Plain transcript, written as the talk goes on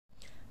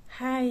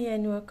Hi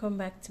and welcome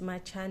back to my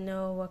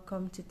channel.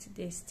 Welcome to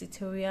today's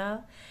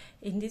tutorial.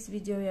 In this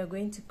video we are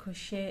going to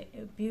crochet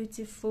a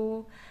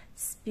beautiful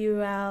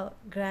spiral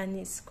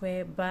granny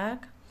square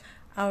bag.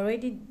 I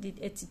already did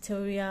a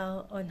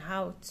tutorial on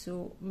how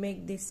to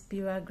make this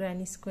spiral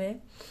granny square.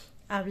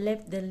 I've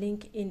left the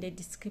link in the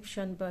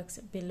description box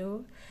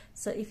below,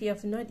 so if you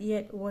have not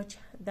yet watched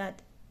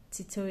that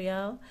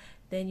tutorial,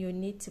 then you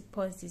need to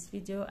pause this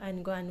video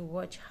and go and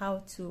watch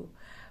how to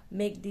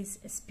make this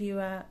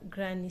spiral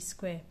granny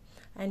square.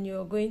 And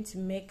you're going to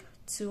make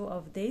 2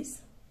 of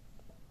these.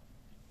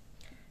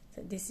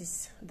 So this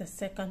is the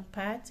second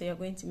part, so you're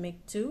going to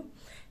make 2,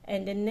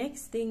 and the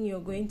next thing you're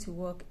going to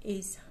work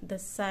is the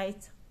side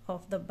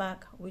of the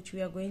back, which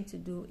we are going to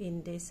do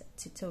in this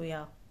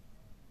tutorial.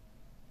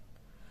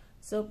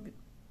 So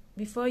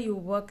before you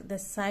work the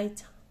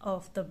side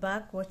of the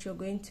back, what you're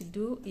going to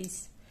do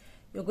is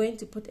you're going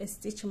to put a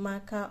stitch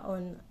marker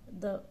on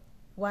the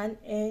one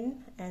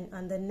end, and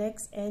on the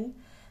next end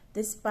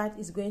this part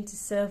is going to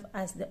serve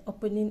as the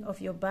opening of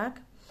your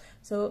back.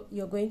 So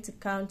you're going to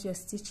count your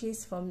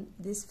stitches from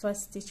this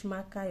first stitch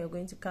marker. You're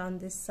going to count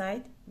this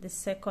side, the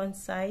second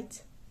side,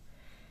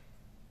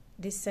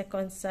 this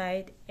second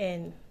side,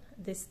 and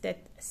this third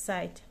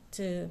side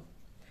to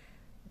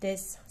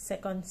this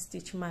second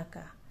stitch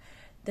marker.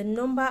 The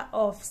number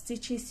of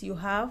stitches you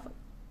have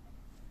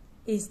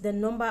is the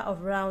number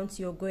of rounds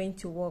you're going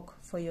to work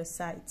for your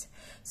side.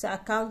 So I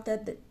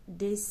counted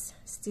these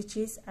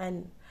stitches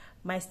and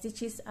my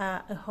stitches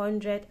are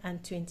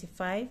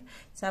 125,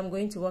 so I'm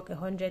going to work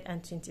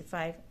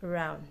 125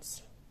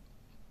 rounds.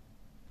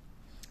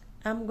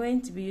 I'm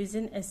going to be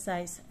using a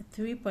size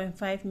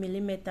 3.5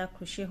 millimeter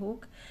crochet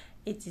hook.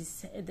 It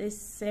is the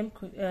same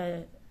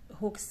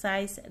hook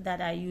size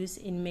that I use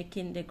in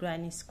making the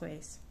granny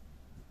squares.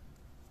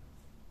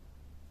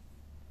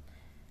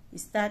 You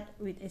start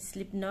with a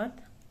slip knot,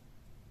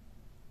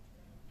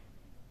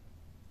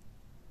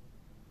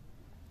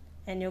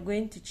 and you're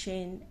going to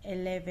chain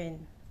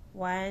 11.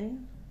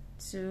 1,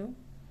 2,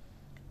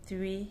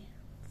 3,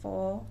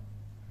 4,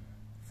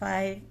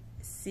 5,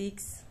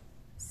 6,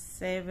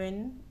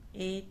 7,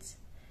 8,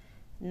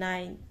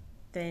 9,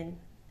 10,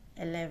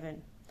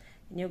 11.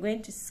 And you're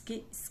going to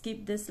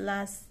skip this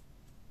last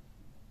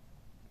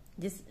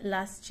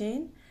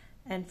chain,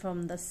 and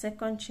from the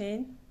second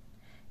chain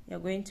you're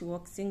going to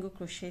work single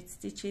crochet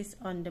stitches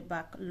on the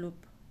back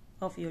loop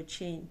of your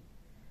chain.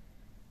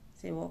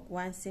 So you work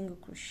 1 single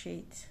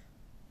crochet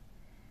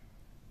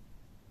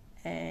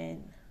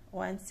and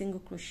 1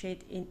 single crochet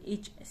in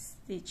each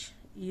stitch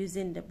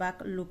using the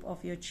back loop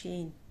of your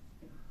chain.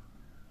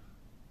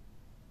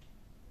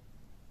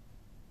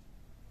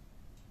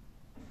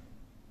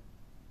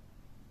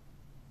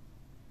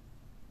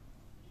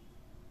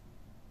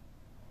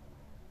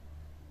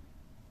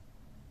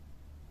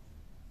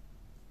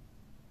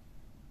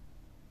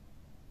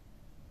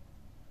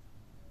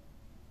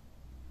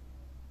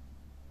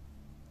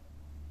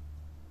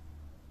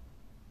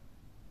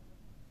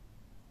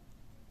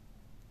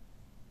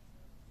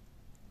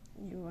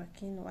 You're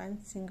working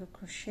 1 single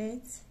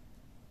crochet,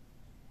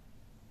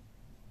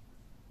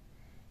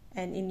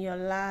 and in your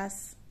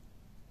last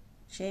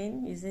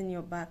chain using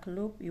your back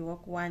loop you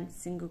work 1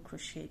 single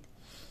crochet.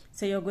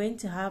 So you're going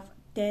to have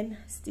 10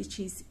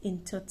 stitches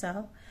in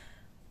total.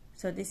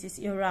 So this is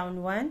your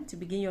round 1. To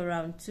begin your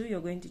round 2,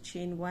 you're going to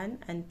chain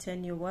 1 and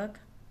turn your work,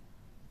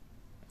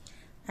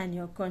 and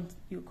you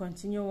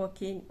continue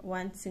working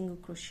 1 single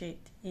crochet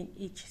in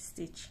each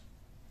stitch.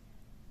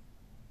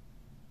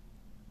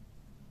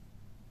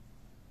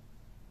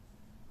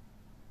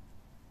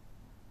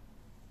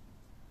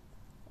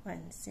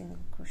 1 single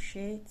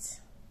crochet,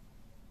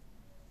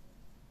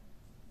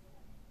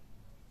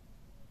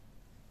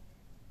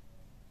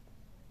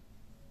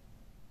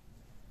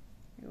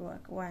 you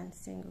work 1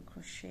 single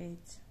crochet,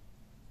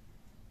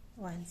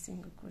 1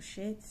 single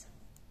crochet,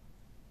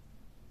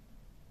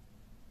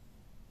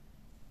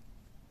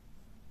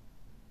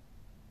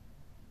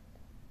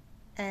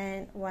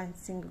 and 1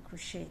 single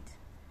crochet.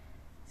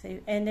 So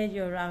you ended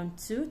your round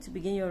 2. To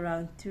begin your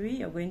round 3,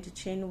 you're going to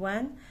chain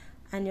 1,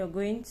 and you're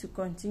going to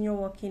continue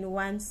working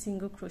 1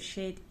 single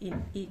crochet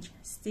in each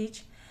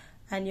stitch,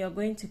 and you're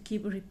going to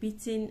keep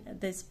repeating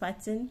this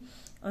pattern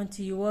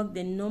until you work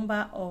the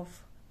number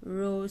of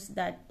rows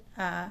that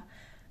are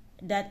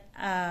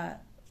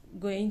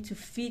going to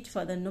fit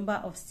for the number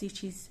of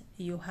stitches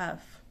you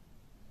have.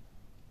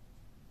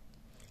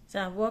 So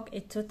I've worked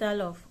a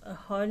total of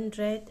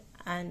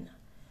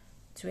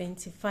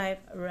 125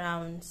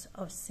 rounds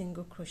of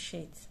single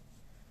crochet,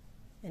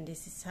 and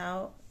this is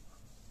how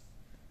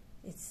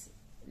it's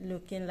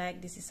looking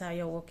like. This is how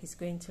your work is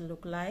going to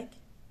look like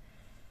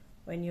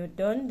when you're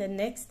done. The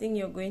next thing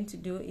you're going to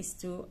do is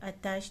to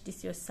attach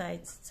your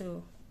sides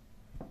to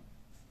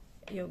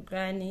your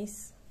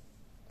grannies.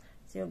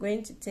 So you're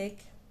going to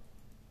take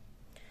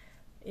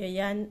your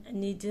yarn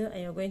needle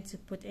and you're going to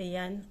put a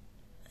yarn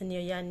on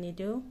your yarn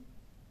needle.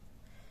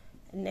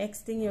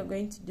 Next thing you're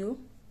going to do,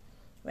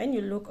 when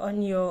you look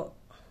on your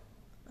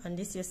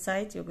this your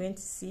side, you're going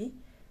to see,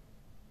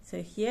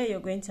 so here you're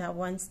going to have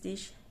 1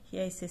 stitch,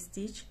 here is a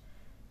stitch,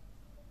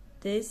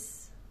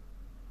 this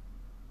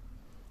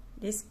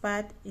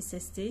part is a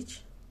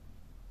stitch,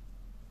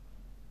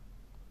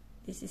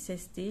 this is a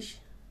stitch,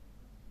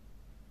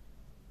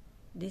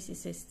 this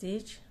is a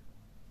stitch,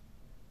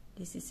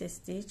 this is a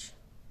stitch,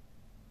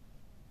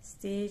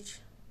 stitch,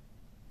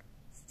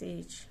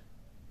 stitch,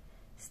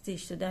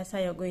 stitch. So that's how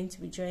you're going to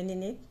be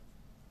joining it.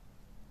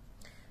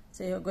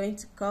 So you're going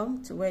to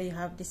come to where you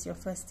have this your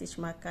first stitch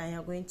marker, and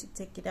you're going to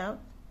take it out,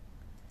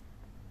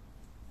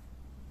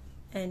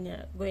 and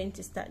you're going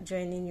to start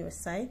joining your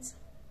sides.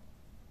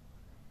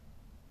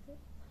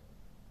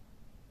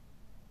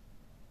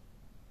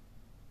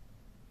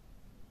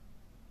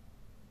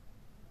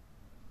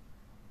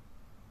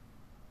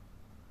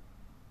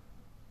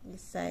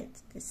 This side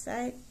to this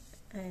side,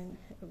 and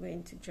we're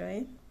going to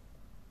join.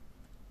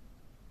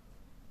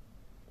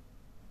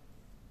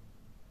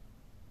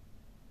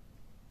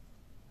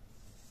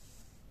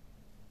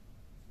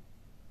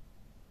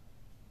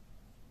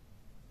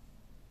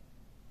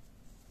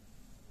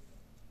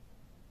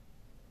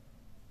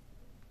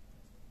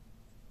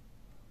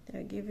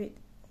 I'll give it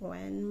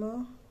one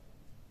more.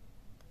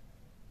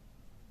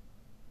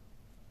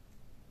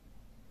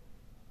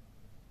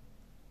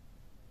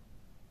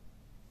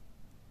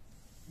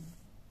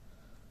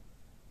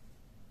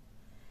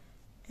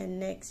 And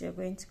next you're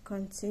going to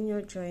continue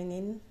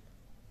joining.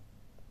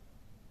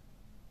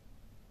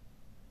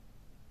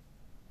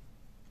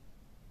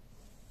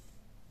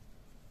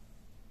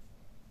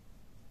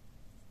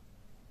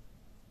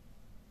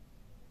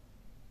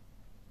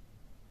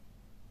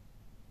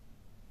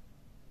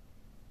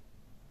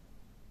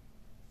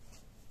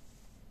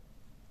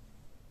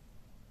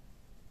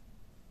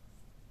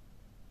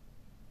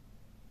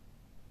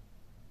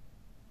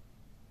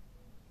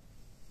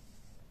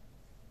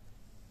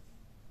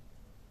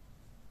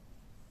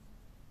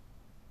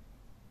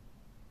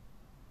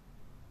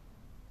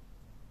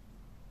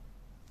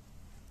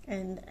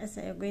 And as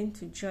I'm going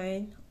to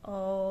join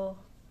all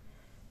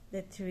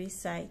the three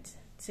sides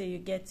till you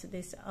get to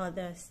this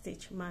other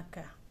stitch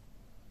marker,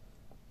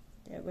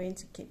 you're going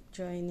to keep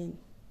joining.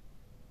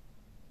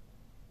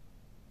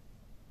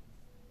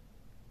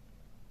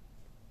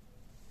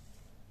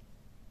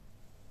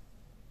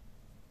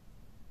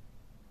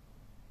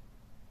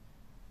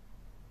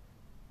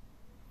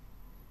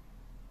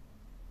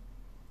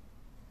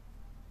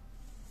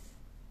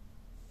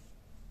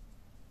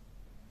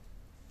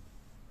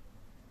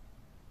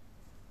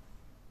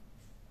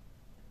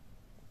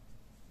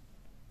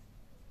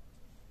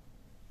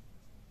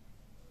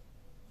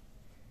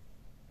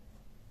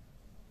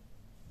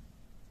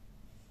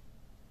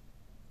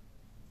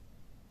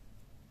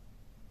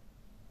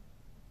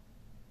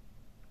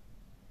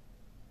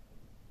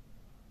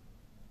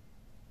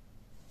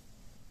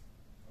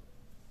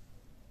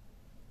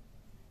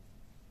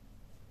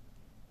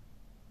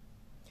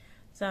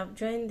 So I've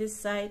joined this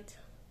side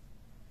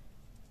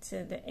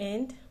to the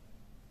end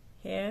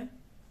here,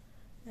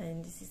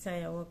 and this is how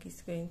your work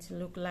is going to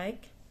look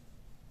like.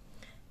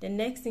 The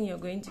next thing you're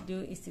going to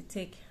do is to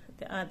take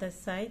the other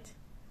side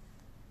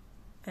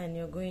and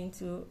you're going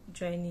to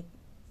join it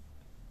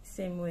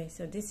same way.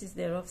 So this is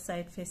the rough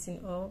side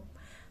facing up,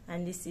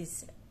 and this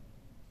is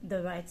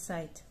the right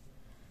side,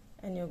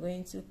 and you're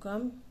going to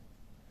come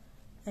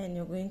and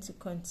you're going to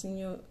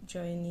continue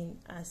joining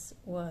as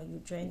well.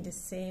 You join the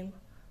same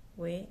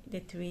way the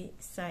three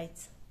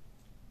sides.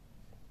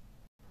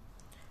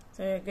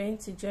 So you're going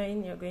to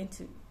join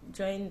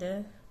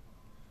the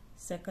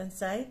second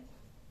side,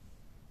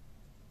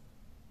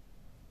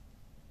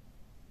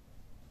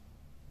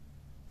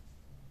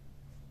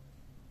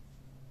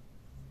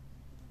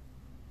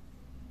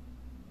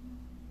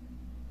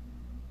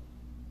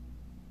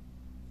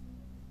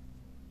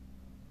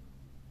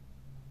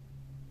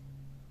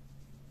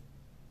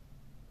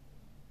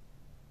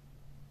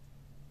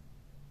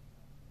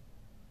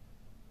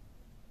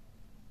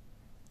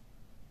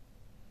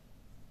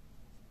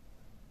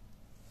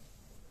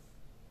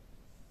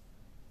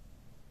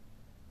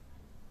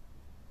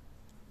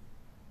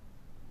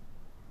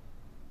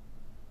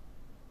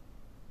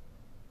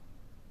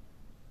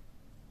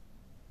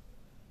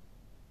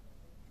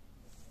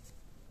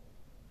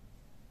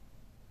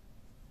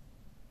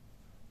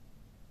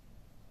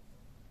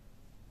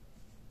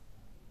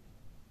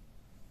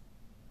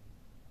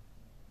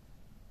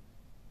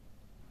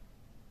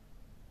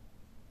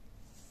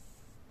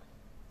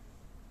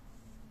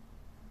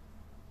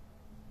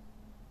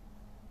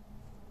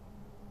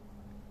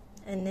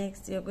 and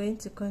next you're going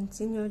to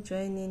continue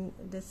joining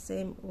the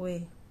same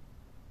way.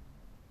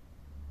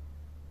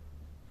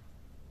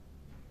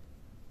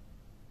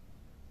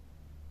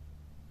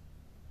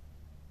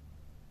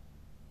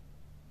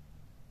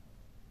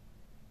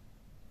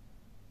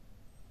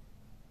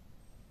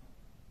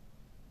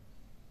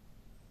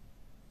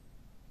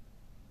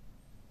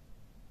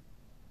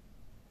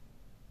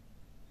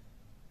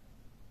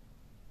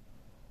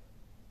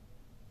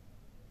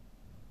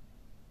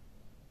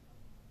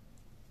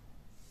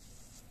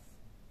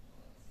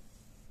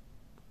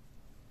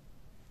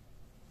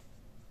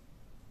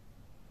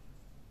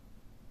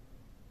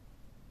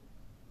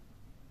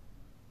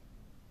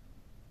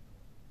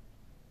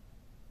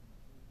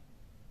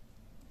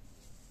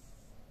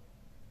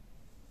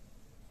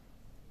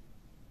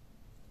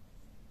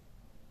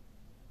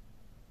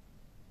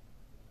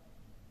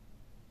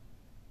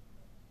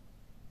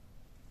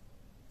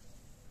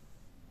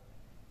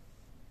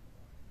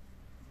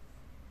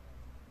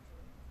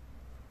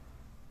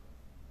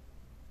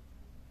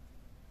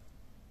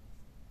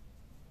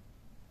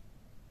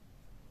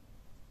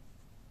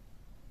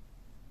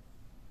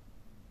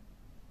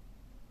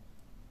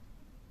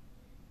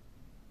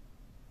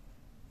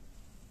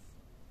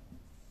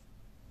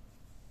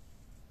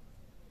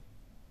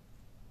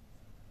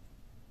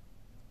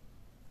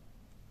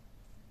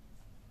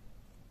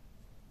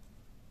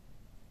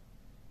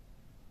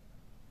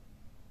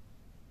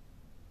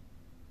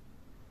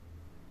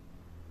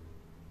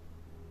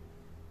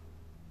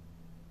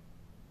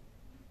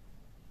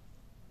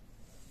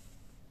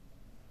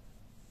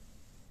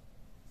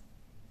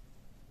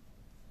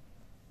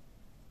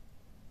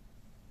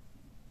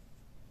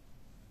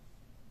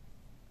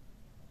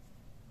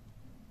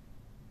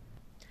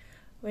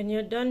 When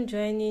you're done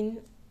joining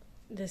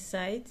the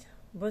side,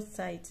 both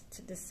sides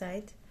to the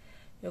side,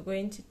 you're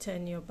going to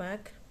turn your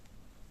back.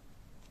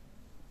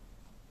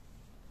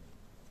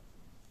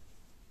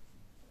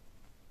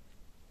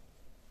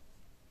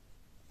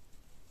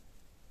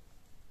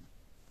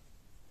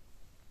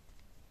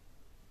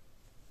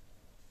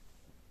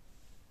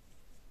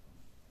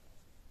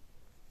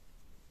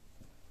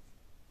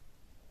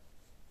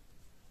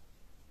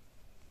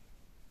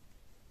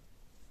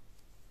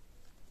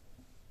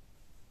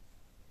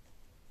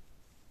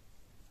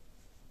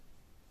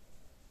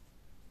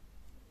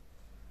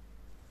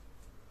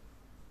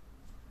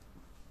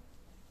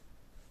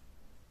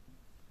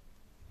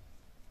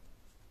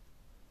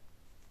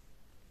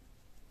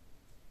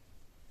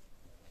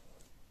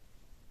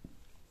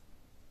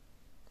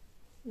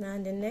 Now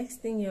the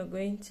next thing you're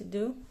going to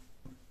do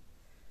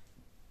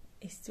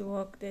is to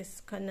work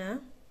this corner.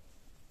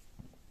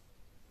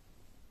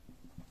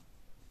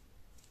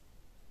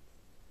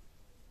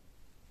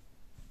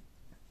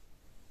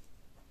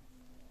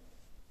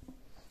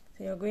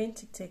 So you're going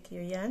to take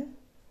your yarn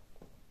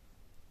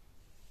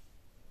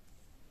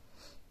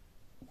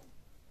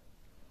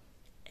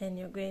and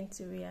you're going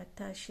to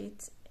reattach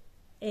it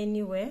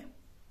anywhere.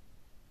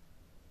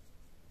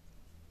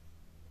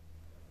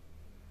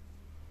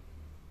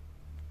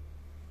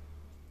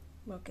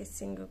 Work a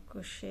single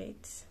crochet.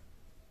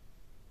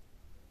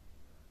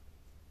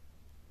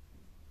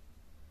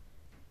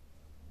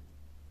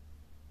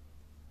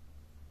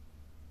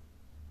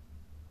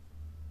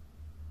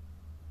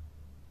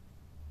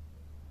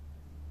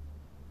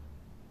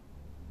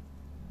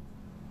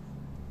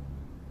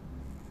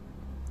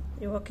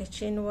 You work a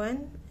chain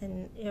one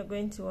and you're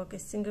going to work a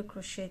single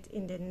crochet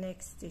in the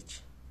next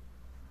stitch.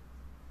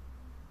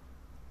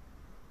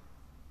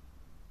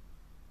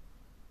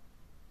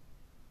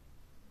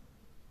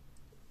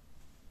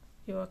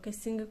 You work a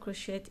single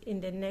crochet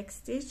in the next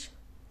stitch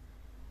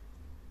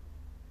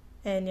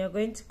and you're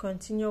going to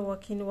continue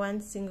working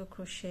one single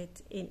crochet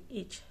in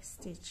each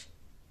stitch.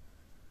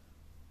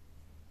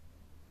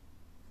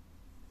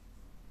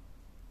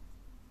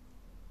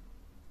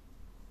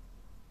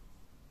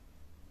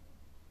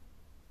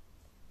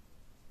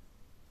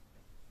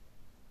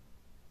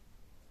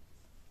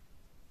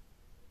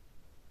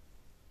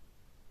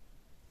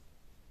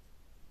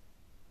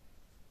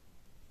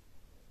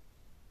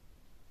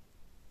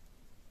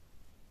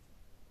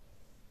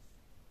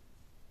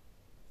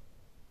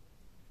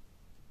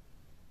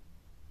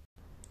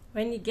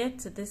 When you get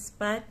to this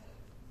part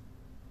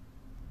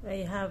where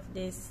you have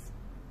these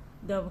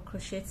double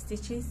crochet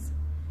stitches,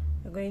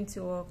 you're going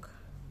to work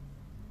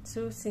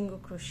 2 single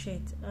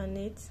crochet on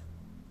it.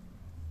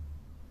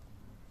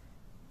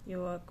 You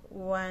work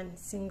 1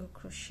 single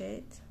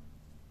crochet,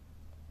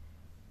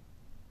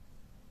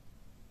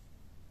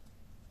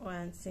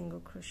 1 single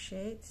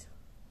crochet,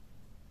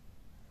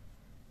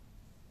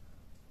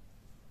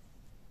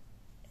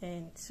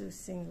 and 2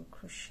 single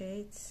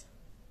crochets.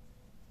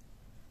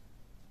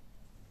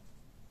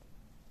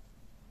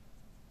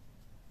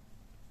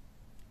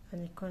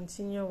 And you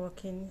continue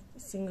working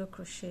single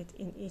crochet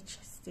in each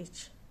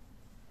stitch.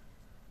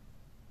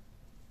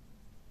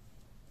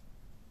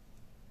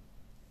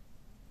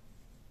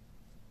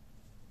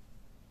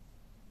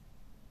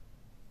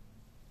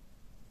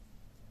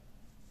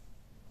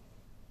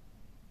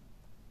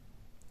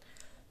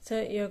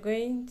 So you're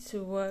going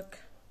to work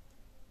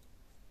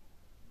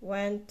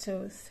 1,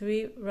 2,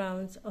 3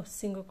 rounds of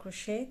single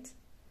crochet.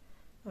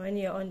 When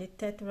you're on the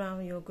 3rd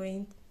round, you're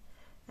going,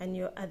 and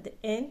you're at the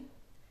end,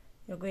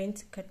 you're going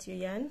to cut your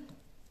yarn.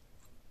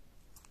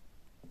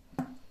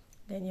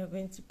 Then you're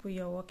going to put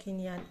your working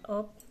yarn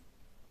up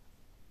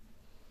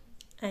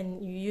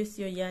and you use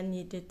your yarn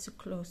needle to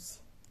close.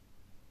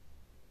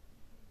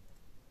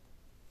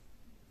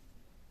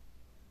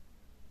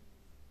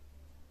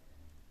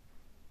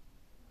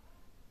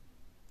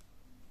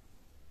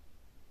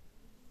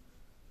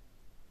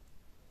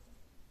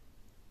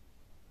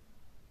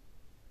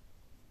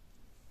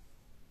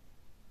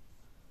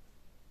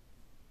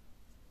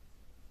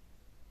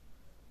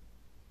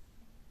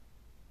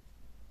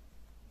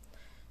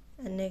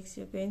 And next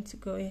you're going to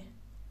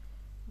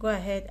go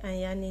ahead and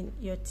yarn in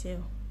your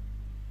tail.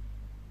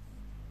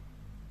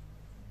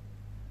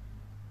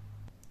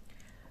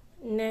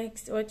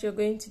 Next, what you're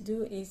going to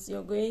do is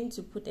you're going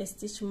to put a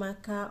stitch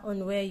marker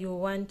on where you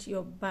want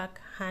your back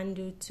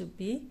handle to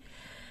be.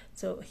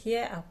 So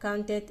here I've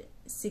counted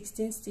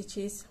 16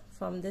 stitches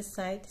from this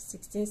side,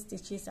 16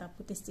 stitches. I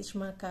put a stitch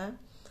marker,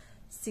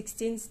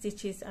 16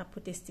 stitches. I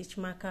put a stitch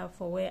marker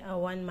for where I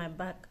want my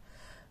back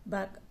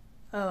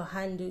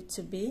handle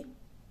to be.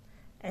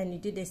 And you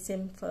do the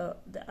same for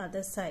the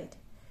other side.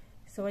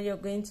 So what you're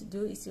going to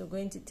do is you're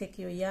going to take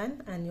your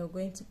yarn and you're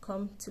going to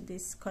come to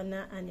this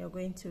corner and you're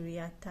going to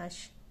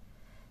reattach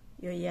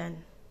your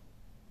yarn.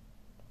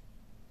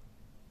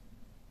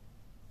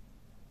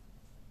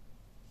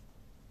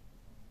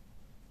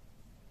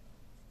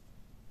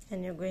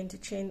 And you're going to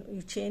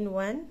chain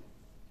 1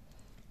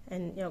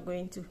 and you're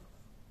going to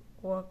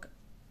work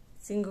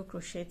single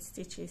crochet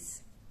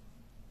stitches.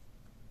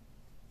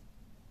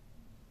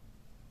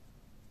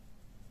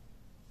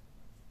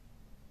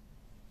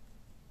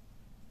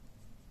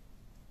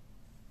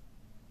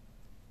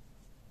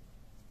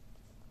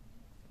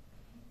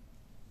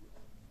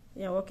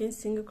 working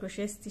single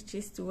crochet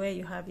stitches to where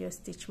you have your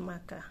stitch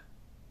marker.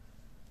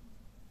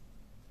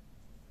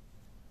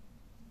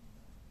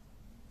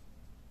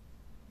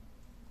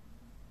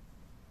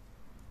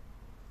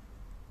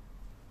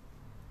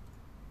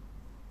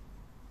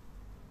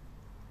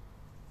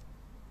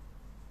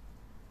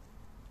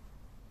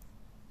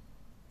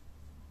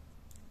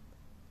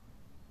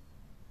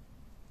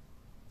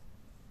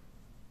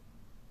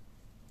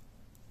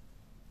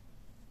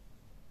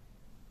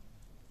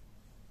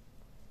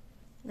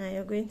 Now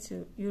you're going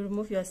to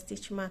remove your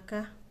stitch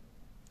marker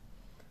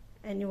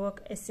and you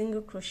work a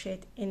single crochet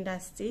in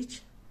that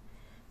stitch,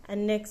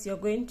 and next you're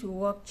going to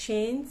work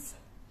chains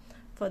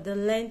for the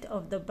length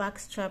of the back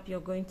strap. You're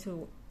going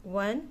to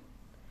 1,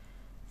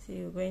 so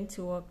you're going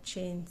to work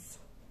chains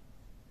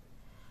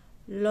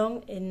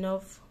long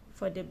enough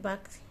for the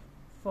back,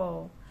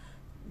 for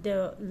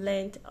the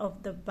length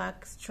of the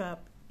back strap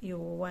you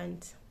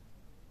want.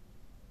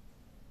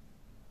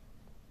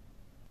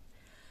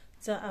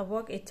 So I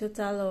work a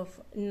total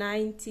of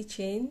 90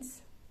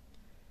 chains.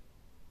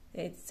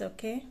 It's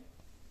okay.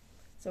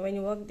 So when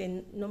you work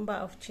the number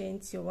of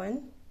chains you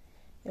want,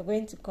 you're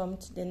going to come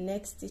to the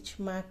next stitch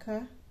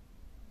marker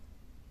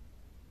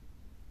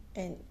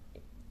and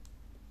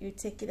you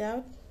take it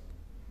out,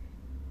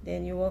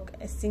 then you work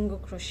a single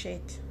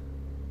crochet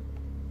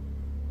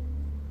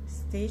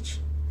stitch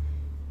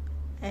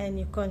and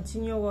you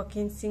continue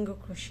working single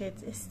crochet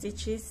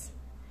stitches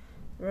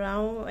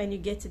round. When you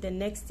get to the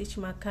next stitch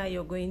marker,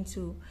 you're going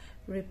to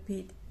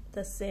repeat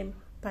the same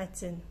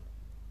pattern.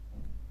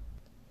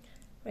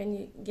 When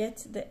you get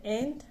to the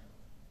end,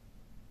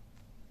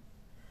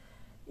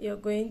 you're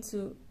going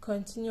to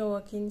continue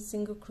working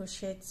single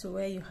crochet to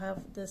where you have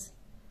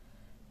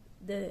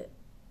the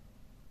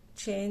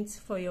chains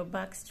for your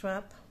back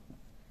strap.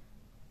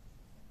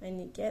 When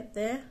you get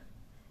there,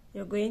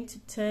 you're going to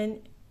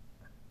turn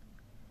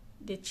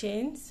the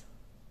chains.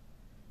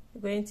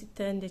 You're going to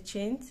turn the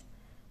chains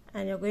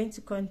and you're going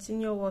to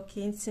continue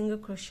working single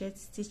crochet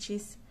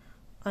stitches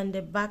on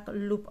the back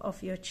loop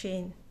of your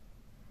chain.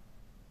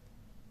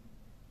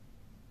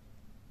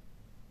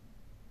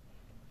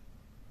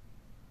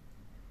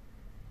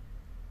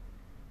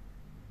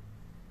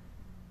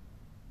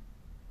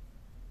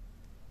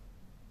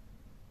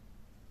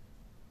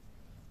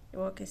 You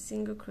work a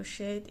single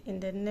crochet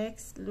in the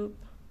next loop.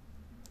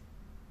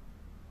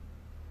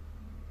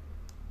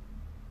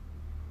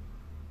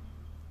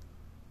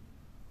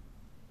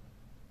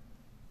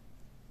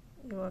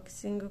 You work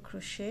single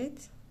crochet,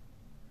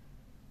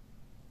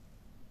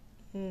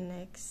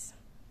 next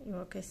you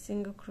work a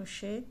single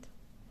crochet,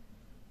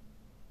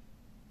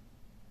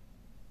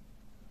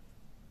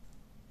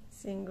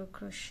 single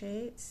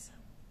crochets,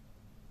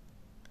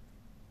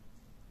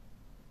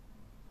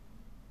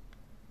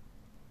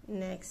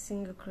 next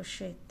single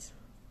crochet.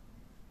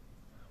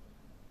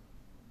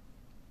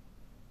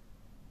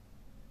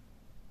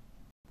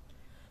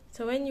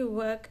 So when you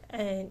work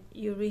and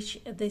you reach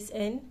this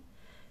end,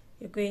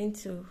 you're going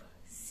to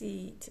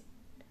see it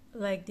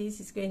like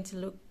this. It's going to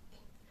look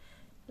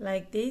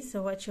like this.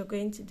 So what you're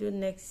going to do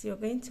next, you're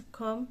going to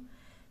come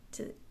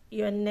to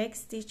your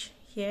next stitch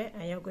here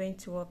and you're going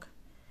to work,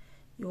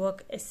 you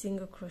work a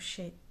single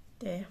crochet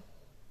there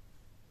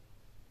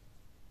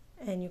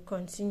and you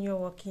continue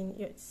working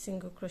your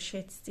single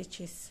crochet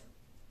stitches.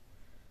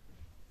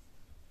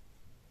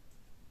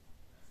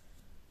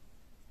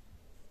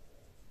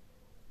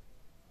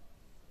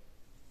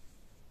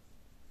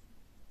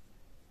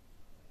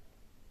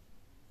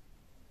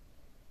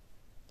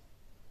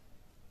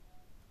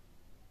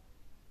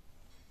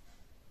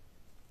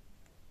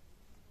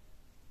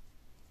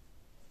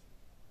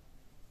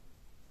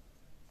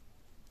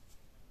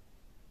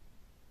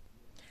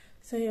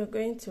 So you're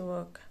going to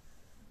work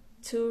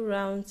 2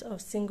 rounds of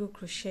single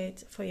crochet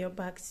for your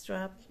back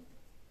strap,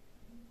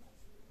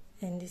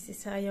 and this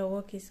is how your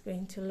work is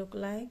going to look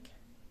like.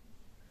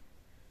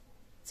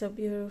 So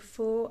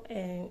beautiful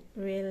and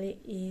really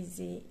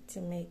easy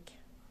to make.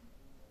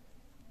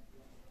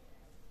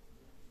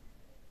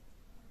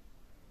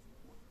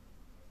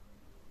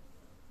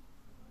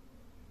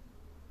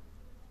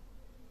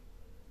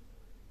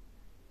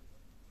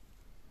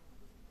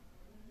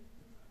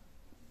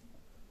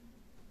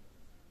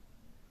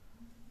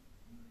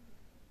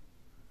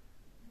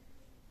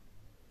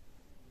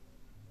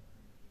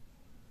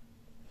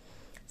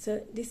 So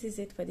this is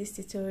it for this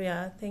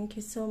tutorial. Thank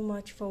you so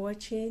much for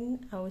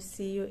watching. I will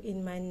see you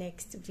in my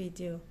next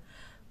video.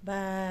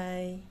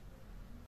 Bye.